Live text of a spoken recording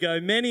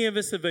Many of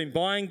us have been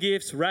buying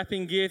gifts,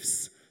 wrapping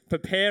gifts,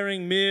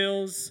 preparing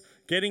meals,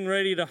 getting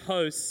ready to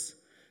host.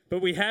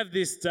 But we have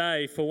this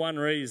day for one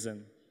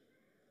reason,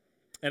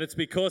 and it's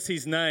because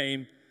his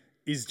name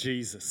is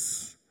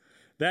Jesus.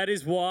 That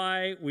is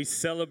why we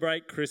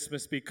celebrate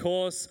Christmas,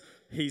 because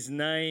his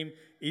name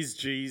is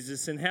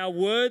Jesus, and how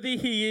worthy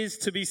he is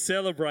to be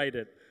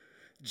celebrated,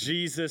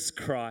 Jesus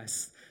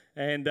Christ.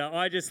 And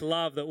I just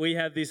love that we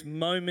have this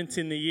moment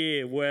in the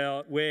year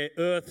where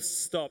earth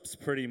stops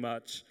pretty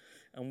much,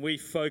 and we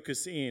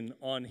focus in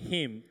on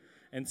him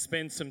and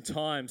spend some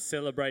time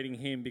celebrating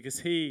him, because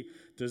he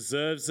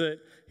deserves it.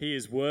 He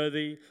is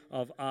worthy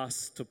of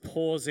us to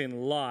pause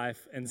in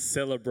life and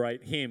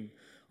celebrate him.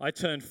 I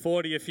turned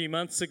 40 a few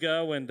months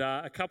ago, and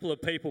a couple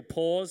of people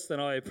paused,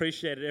 and I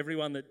appreciated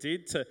everyone that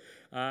did to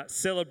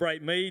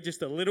celebrate me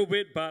just a little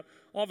bit. But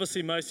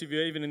obviously most of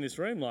you, even in this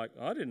room, like,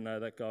 I didn't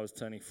know that guy was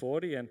turning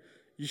 40, and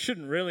you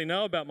shouldn't really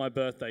know about my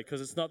birthday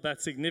because it's not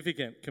that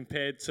significant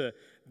compared to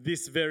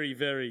this very,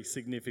 very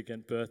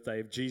significant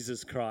birthday of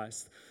Jesus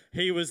Christ.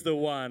 He was the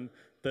one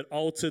that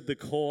altered the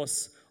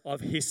course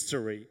of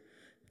history.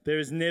 There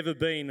has never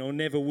been or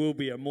never will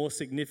be a more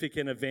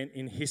significant event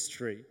in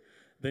history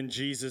than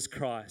Jesus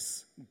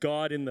Christ,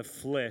 God in the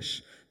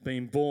flesh,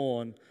 being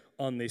born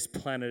on this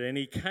planet. And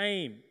he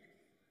came.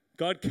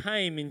 God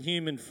came in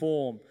human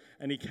form,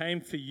 and he came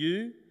for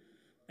you,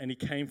 and he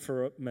came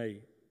for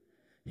me.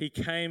 He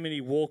came and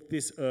he walked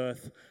this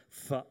earth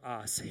for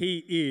us.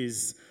 He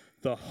is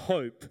the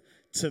hope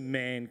to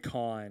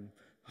mankind.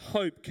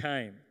 Hope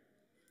came,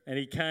 and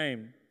he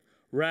came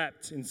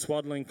wrapped in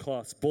swaddling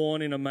cloths,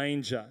 born in a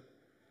manger.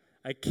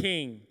 A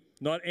king,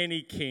 not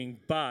any king,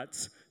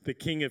 but the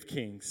King of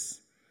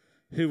Kings,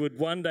 who would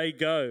one day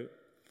go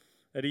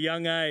at a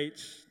young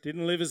age,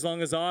 didn't live as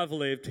long as I've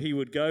lived. He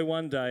would go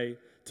one day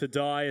to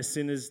die a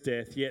sinner's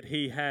death, yet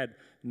he had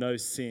no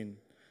sin,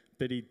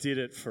 but he did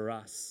it for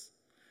us.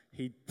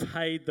 He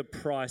paid the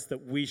price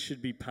that we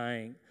should be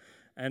paying,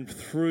 and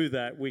through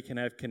that we can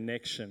have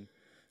connection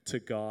to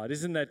God.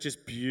 Isn't that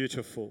just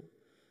beautiful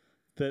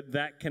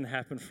that can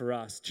happen for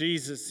us?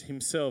 Jesus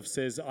himself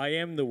says, I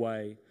am the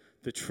way,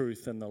 the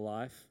truth, and the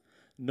life.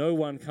 No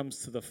one comes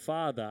to the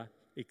Father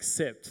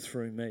except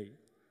through me.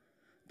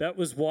 That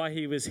was why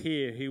he was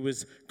here. He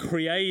was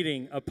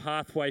creating a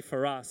pathway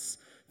for us,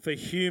 for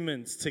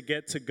humans to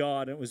get to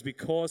God. And it was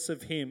because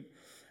of him.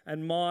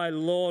 And my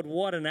Lord,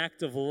 what an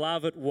act of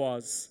love it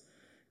was.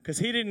 Because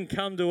he didn't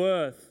come to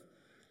earth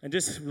and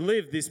just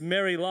live this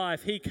merry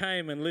life. He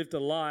came and lived a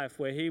life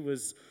where he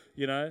was,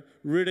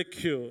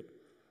 ridiculed,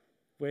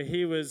 where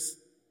he was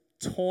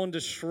torn to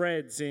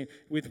shreds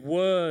with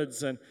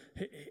words. And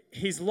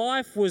his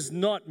life was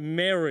not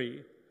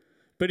merry,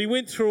 but he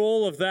went through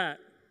all of that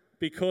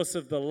because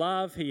of the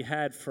love he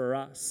had for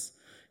us.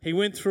 He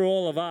went through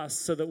all of us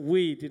so that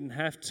we didn't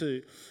have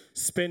to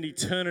spend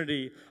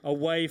eternity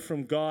away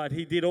from God.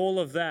 He did all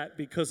of that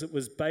because it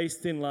was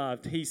based in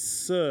love. He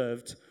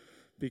served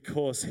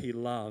because he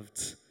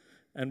loved.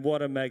 And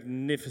what a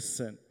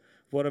magnificent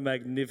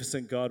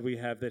God we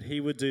have, that he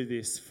would do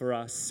this for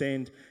us,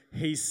 send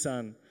his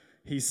son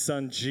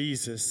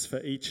Jesus for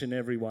each and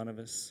every one of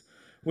us.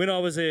 When I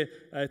was a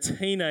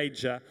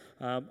teenager,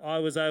 I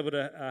was able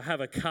to have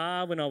a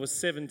car when I was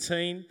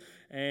 17,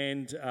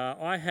 and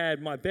I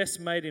had my best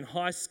mate in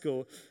high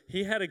school.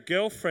 He had a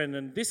girlfriend,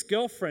 and this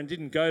girlfriend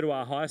didn't go to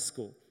our high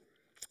school.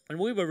 And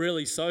we were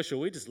really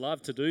social. We just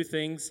loved to do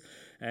things,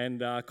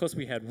 and of course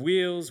we had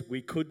wheels,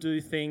 we could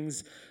do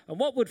things. And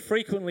what would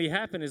frequently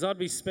happen is I'd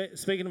be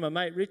speaking to my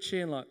mate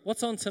Richie and like,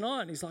 what's on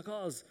tonight? And he's like,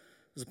 there's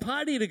a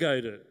party to go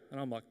to. And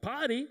I'm like,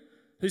 party?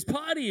 Whose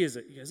party is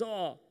it? He goes,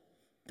 I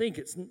think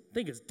it's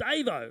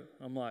Davo.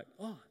 I'm like,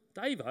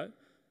 Davo?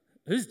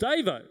 Who's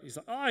Davo? He's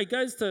like, he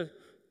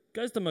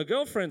goes to my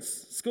girlfriend's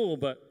school,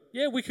 but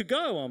yeah, we could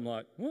go. I'm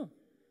like,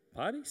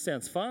 party?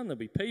 Sounds fun. There'll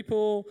be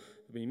people,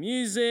 there'll be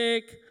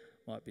music,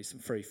 might be some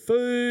free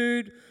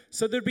food.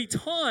 So there'd be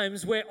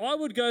times where I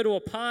would go to a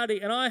party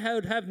and I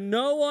would have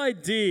no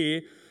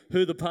idea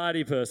who the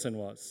party person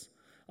was.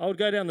 I would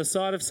go down the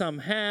side of some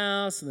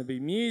house and there'd be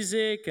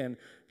music, and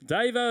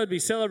Davo would be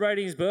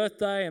celebrating his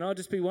birthday, and I'd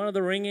just be one of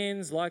the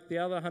ring-ins like the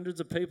other hundreds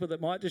of people that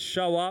might just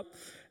show up.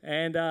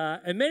 And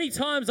many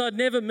times I'd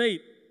never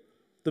meet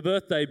the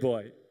birthday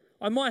boy.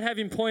 I might have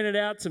him pointed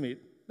out to me.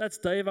 That's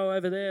Davo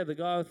over there, the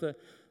guy with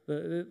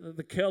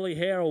the curly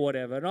hair or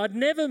whatever. And I'd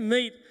never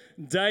meet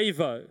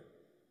Davo.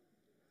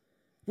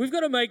 We've got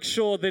to make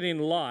sure that in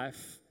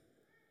life,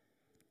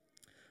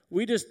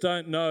 we just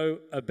don't know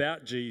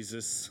about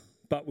Jesus,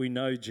 but we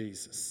know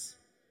Jesus.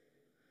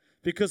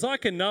 Because I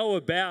can know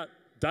about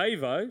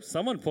Davo,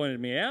 someone pointed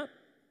me out,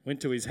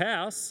 went to his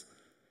house,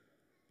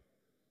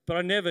 but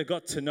I never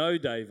got to know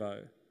Davo.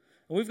 And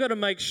we've got to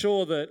make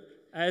sure that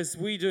as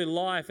we do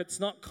life, it's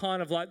not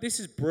kind of like, this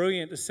is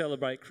brilliant to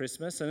celebrate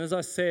Christmas, and as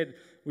I said,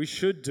 we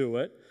should do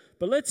it,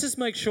 but let's just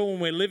make sure when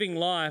we're living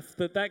life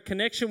that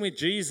connection with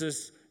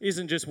Jesus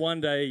isn't just one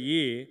day a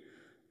year,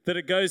 that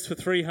it goes for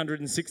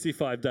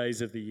 365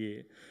 days of the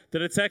year,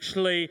 that it's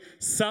actually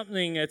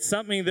something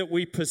that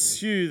we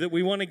pursue, that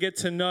we want to get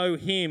to know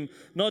him,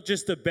 not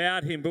just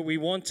about him, but we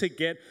want to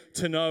get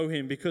to know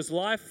him, because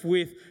life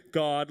with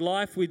God,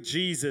 life with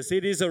Jesus,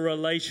 it is a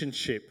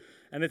relationship,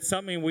 and it's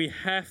something we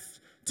have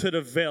to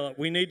develop.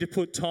 We need to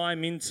put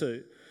time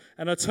into.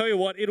 And I tell you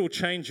what, it'll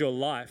change your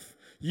life.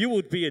 You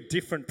will be a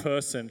different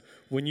person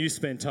when you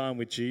spend time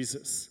with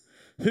Jesus.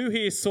 Who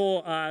here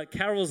saw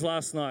Carols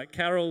last night?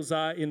 Carols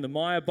in the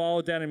Maya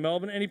Bowl down in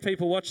Melbourne. Any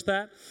people watch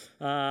that?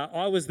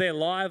 I was there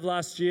live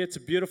last year. It's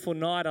a beautiful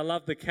night. I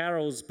love the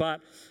carols.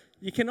 But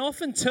you can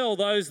often tell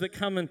those that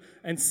come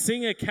and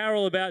sing a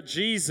carol about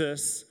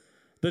Jesus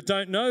that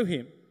don't know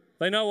him.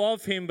 They know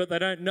of him, but they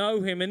don't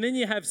know him. And then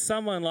you have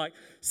someone like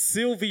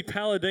Sylvie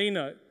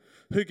Palladino,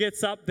 who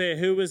gets up there,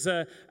 who was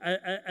a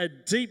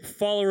deep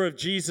follower of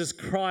Jesus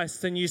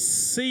Christ, and you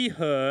see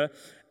her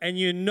and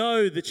you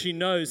know that she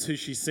knows who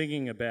she's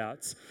singing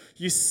about.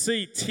 You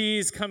see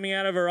tears coming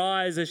out of her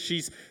eyes as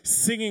she's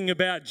singing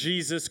about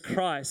Jesus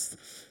Christ.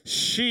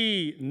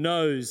 She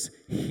knows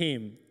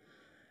him.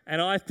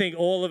 And I think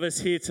all of us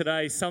here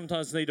today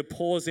sometimes need to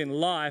pause in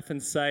life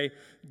and say,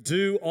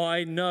 do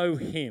I know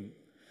him?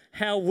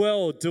 How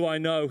well do I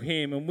know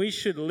him? And we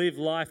should live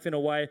life in a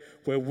way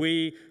where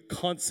we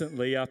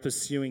constantly are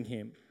pursuing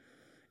him.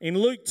 In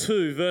Luke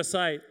 2, verse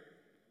 8,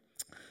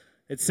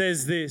 it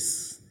says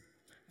this.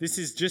 This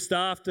is just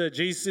after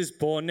Jesus is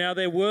born. Now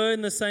there were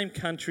in the same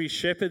country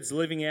shepherds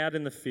living out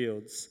in the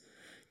fields,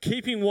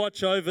 keeping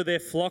watch over their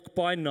flock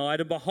by night.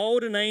 And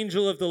behold, an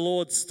angel of the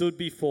Lord stood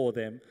before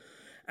them,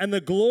 and the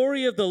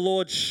glory of the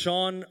Lord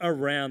shone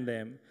around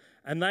them,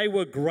 and they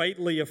were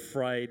greatly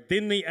afraid.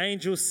 Then the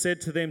angel said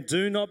to them,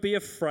 do not be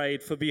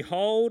afraid, for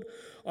behold,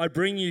 I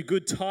bring you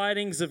good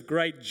tidings of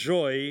great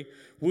joy,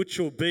 which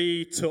will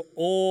be to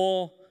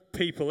all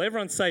people.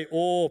 Everyone say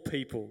all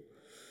people.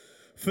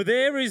 For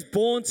there is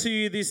born to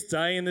you this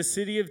day in the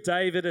city of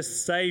David a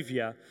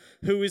Saviour,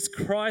 who is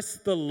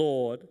Christ the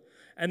Lord.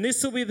 And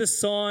this will be the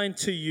sign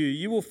to you.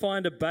 You will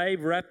find a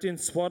babe wrapped in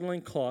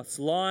swaddling cloths,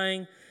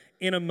 lying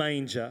in a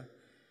manger.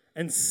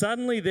 And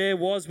suddenly there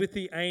was with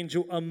the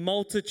angel a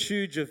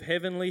multitude of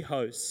heavenly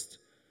hosts,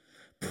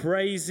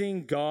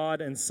 praising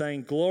God and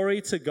saying,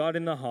 glory to God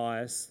in the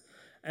highest,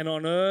 and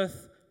on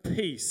earth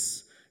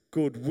peace,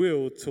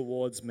 goodwill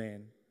towards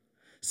men.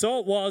 So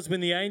it was,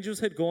 when the angels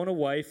had gone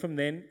away from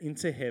them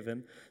into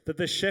heaven, that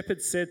the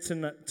shepherds said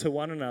to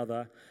one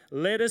another,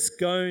 let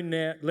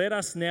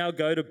us now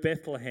go to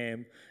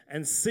Bethlehem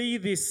and see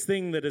this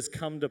thing that has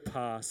come to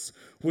pass,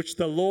 which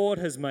the Lord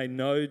has made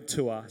known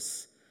to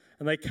us.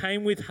 And they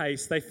came with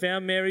haste. They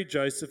found Mary,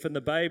 Joseph, and the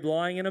babe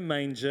lying in a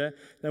manger.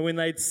 Now when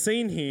they'd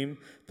seen him,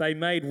 they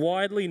made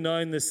widely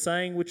known the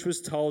saying which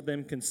was told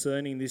them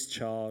concerning this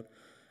child.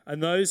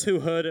 And those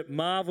who heard it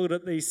marveled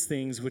at these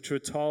things which were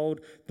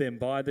told them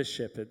by the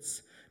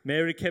shepherds.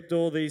 Mary kept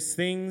all these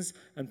things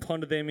and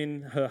pondered them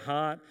in her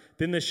heart.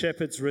 Then the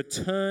shepherds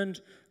returned,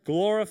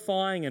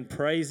 glorifying and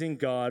praising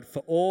God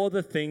for all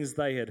the things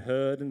they had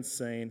heard and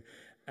seen,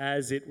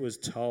 as it was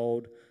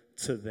told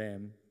to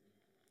them.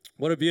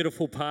 What a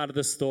beautiful part of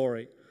the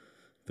story.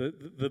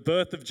 The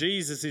birth of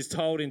Jesus is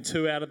told in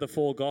 2 out of the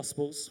 4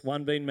 Gospels,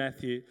 one being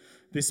Matthew,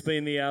 this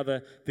being the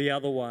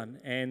other one.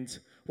 And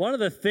one of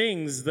the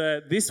things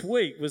that this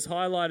week was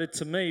highlighted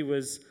to me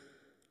was,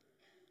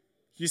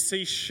 you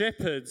see,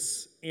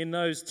 shepherds in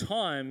those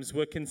times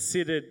were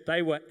considered,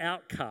 they were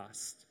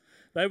outcast.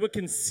 They were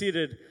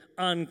considered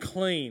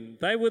unclean.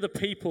 They were the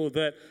people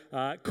that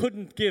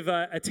couldn't give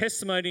a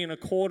testimony in a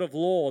court of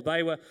law.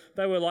 They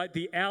were like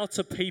the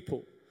outer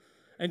people.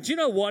 And do you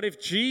know what?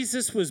 If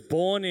Jesus was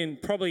born in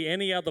probably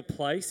any other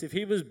place, if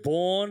he was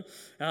born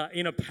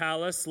in a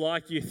palace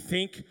like you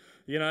think,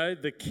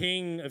 the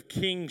King of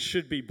Kings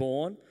should be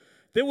born,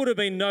 there would have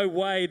been no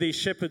way these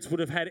shepherds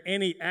would have had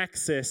any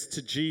access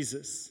to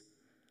Jesus.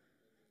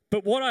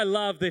 But what I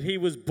love, that he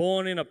was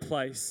born in a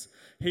place.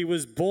 He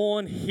was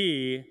born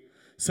here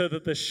so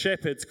that the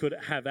shepherds could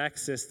have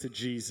access to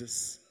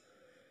Jesus.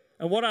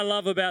 And what I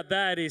love about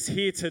that is,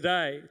 here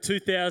today,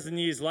 2,000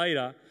 years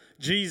later,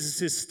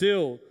 Jesus is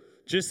still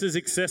just as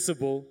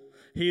accessible.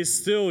 He is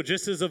still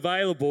just as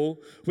available.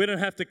 We don't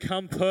have to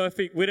come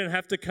perfect. We don't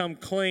have to come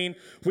clean.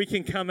 We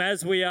can come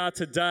as we are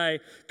today,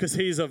 because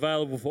he is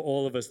available for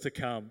all of us to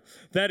come.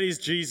 That is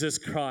Jesus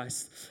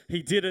Christ.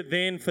 He did it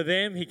then for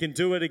them. He can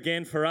do it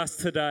again for us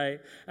today.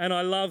 And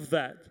I love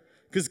that,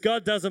 because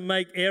God doesn't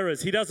make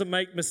errors. He doesn't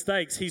make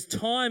mistakes. His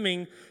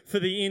timing for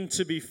the inn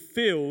to be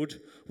filled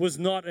was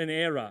not an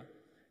error.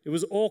 It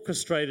was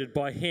orchestrated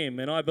by him.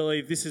 And I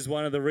believe this is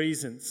one of the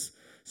reasons,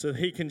 so that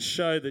he can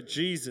show that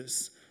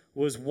Jesus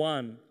was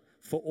one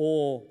for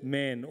all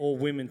men, all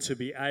women to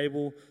be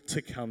able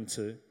to come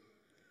to.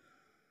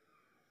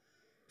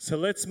 So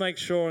let's make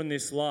sure in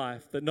this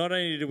life that not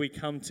only do we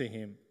come to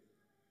him,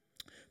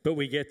 but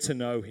we get to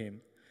know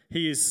him.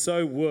 He is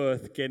so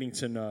worth getting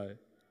to know,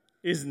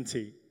 isn't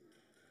he?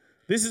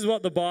 This is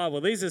what the Bible,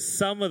 these are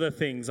some of the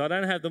things. I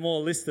don't have them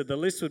all listed. The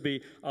list would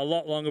be a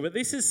lot longer, but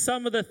this is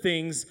some of the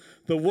things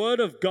the Word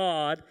of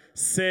God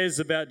says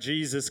about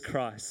Jesus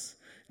Christ.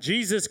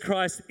 Jesus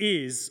Christ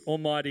is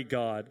Almighty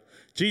God.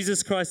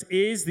 Jesus Christ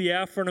is the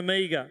Alpha and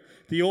Omega,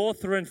 the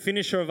author and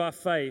finisher of our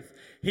faith.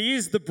 He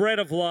is the bread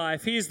of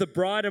life. He is the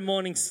bright and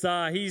morning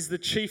star. He is the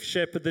chief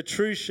shepherd, the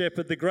true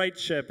shepherd, the great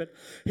shepherd.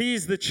 He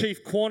is the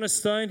chief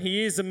cornerstone.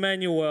 He is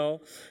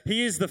Emmanuel.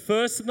 He is the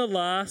first and the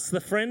last,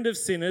 the friend of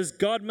sinners,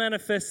 God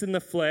manifest in the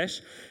flesh.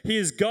 He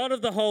is God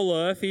of the whole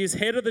earth. He is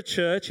head of the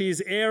church. He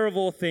is heir of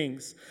all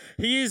things.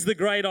 He is the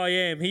great I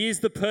am. He is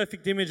the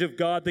perfect image of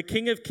God, the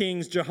King of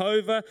kings,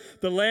 Jehovah,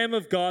 the Lamb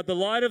of God, the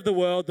light of the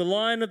world, the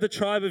Lion of the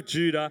tribe of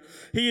Judah.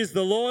 He is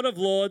the Lord of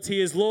lords. He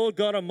is Lord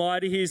God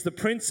Almighty. He is the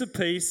Prince of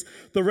Peace,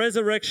 the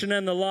resurrection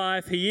and the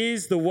life. He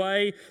is the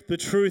way, the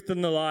truth,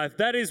 and the life.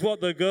 That is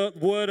what the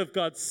Word of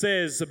God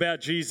says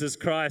about Jesus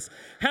Christ.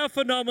 How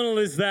phenomenal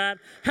is that?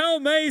 How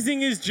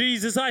amazing is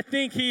Jesus? I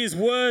think He is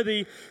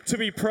worthy to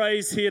be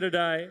praised here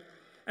today.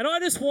 And I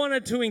just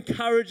wanted to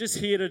encourage us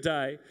here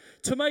today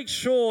to make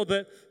sure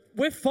that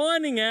we're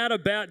finding out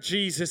about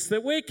Jesus,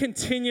 that we're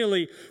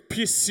continually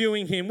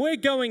pursuing Him. We're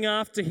going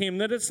after Him,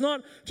 that it's not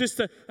just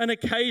an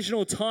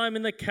occasional time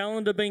in the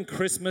calendar being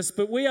Christmas,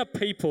 but we are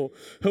people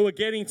who are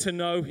getting to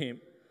know Him.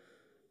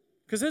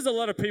 Because there's a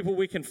lot of people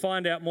we can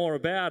find out more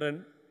about.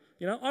 And,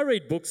 you know, I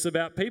read books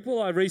about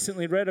people. I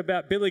recently read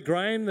about Billy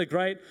Graham, the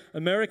great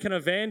American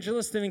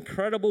evangelist, an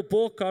incredible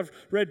book. I've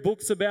read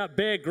books about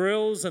Bear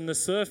Grylls and the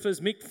surfers,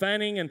 Mick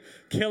Fanning and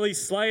Kelly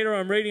Slater.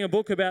 I'm reading a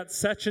book about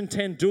Sachin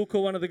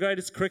Tendulkar, one of the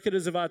greatest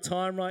cricketers of our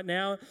time right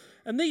now.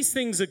 And these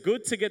things are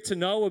good to get to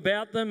know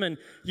about them, and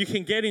you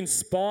can get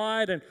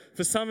inspired. And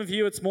for some of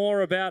you, it's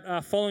more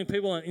about following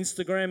people on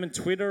Instagram and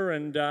Twitter,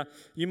 and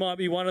you might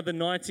be one of the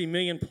 90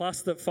 million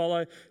plus that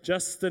follow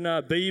Justin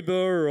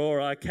Bieber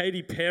or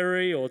Katy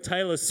Perry or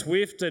Taylor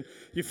Swift, and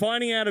you're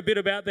finding out a bit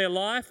about their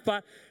life.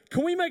 But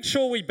can we make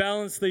sure we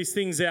balance these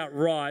things out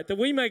right? That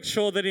we make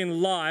sure that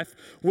in life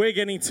we're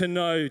getting to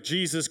know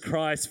Jesus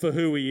Christ for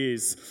who He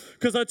is.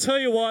 Because I tell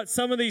you what,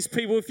 some of these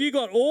people, if you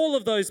got all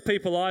of those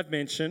people I've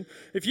mentioned,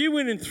 if you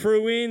went and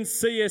threw in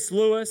C.S.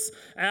 Lewis,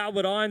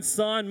 Albert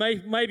Einstein,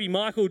 maybe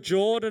Michael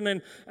Jordan,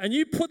 and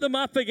you put them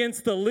up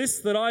against the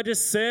list that I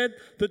just said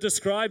that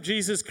describe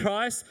Jesus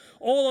Christ,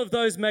 all of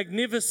those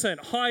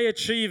magnificent high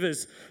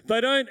achievers,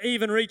 they don't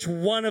even reach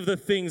one of the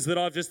things that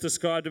I've just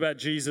described about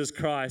Jesus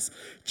Christ.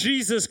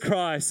 Jesus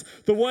Christ,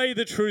 the way,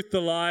 the truth,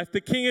 the life, the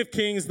King of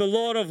kings, the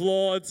Lord of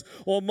lords,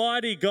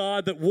 Almighty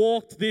God that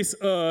walked this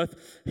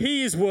earth,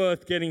 He is worth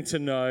getting to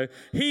know.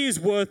 He is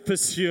worth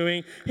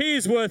pursuing. He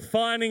is worth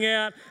finding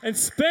out and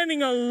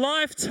spending a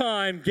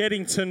lifetime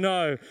getting to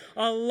know.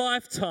 A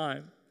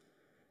lifetime.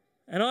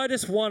 And I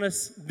just want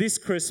us this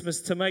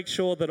Christmas to make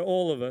sure that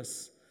all of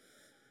us,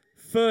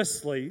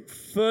 firstly,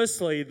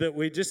 that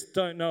we just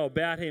don't know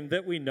about Him,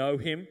 that we know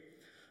Him.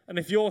 And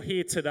if you're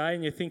here today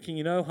and you're thinking,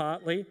 you know,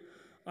 Hartley,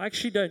 I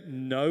actually don't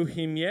know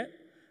Him yet.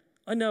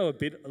 I know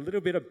a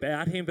little bit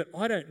about Him, but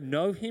I don't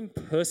know Him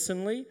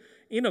personally.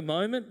 In a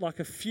moment, like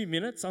a few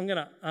minutes, I'm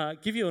going to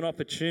give you an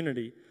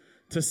opportunity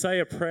to say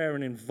a prayer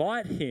and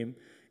invite Him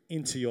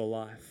into your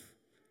life.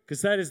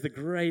 Because that is the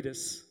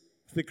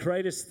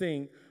greatest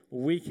thing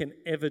we can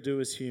ever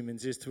do as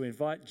humans, is to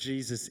invite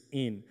Jesus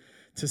in,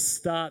 to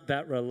start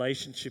that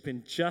relationship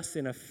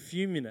in a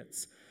few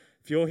minutes.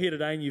 If you're here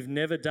today and you've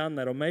never done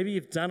that, or maybe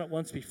you've done it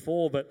once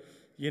before, but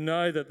you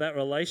know that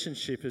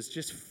relationship is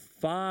just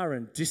far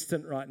and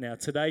distant right now,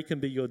 today can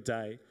be your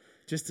day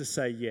just to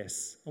say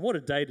yes. And what a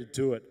day to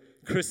do it.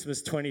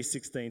 Christmas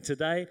 2016.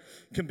 Today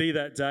can be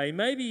that day.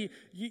 Maybe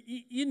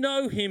you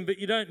know Him, but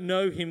you don't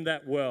know Him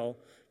that well.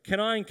 Can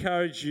I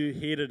encourage you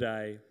here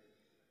today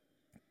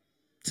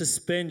to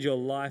spend your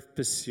life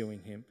pursuing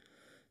Him,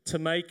 to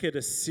make a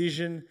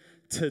decision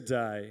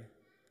today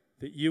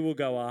that you will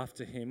go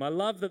after Him? I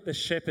love that the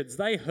shepherds,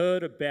 they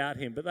heard about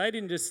Him, but they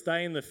didn't just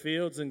stay in the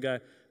fields and go,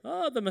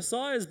 oh, the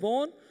Messiah's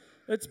born.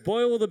 Let's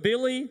boil the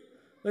billy.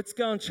 Let's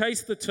go and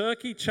chase the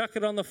turkey, chuck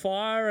it on the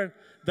fire. And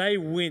they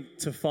went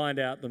to find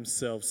out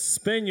themselves.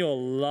 Spend your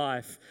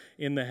life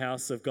in the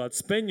house of God.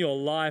 Spend your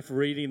life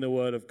reading the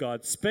Word of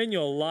God. Spend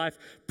your life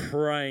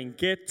praying.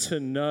 Get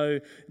to know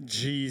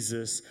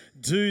Jesus.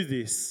 Do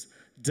this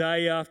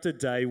day after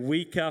day,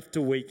 week after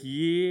week,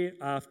 year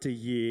after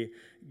year.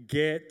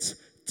 Get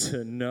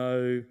to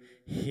know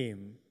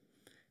Him.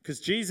 Because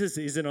Jesus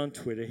isn't on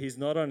Twitter. He's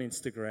not on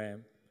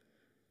Instagram.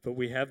 But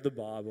we have the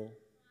Bible.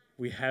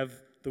 We have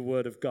the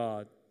Word of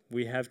God.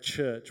 We have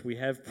church. We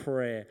have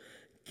prayer.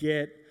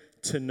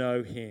 Get to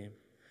know Him,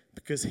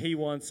 because He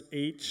wants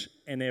each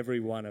and every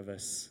one of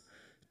us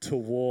to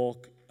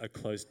walk a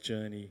close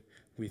journey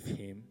with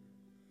Him.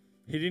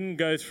 He didn't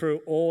go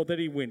through all that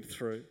He went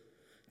through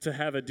to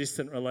have a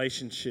distant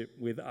relationship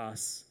with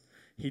us.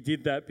 He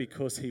did that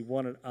because He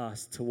wanted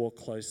us to walk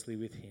closely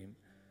with Him.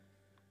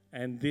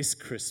 And this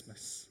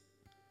Christmas,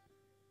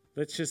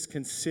 let's just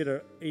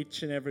consider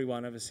each and every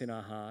one of us in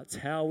our hearts.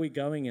 How are we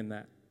going in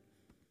that?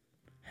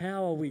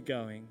 How are we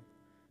going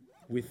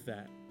with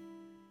that?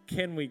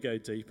 Can we go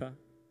deeper?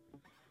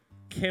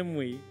 Can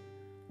we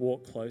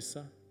walk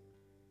closer?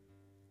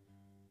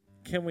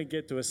 Can we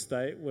get to a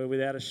state where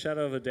without a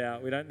shadow of a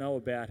doubt, we don't know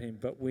about him,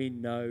 but we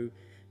know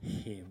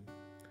him,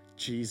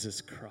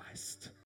 Jesus Christ?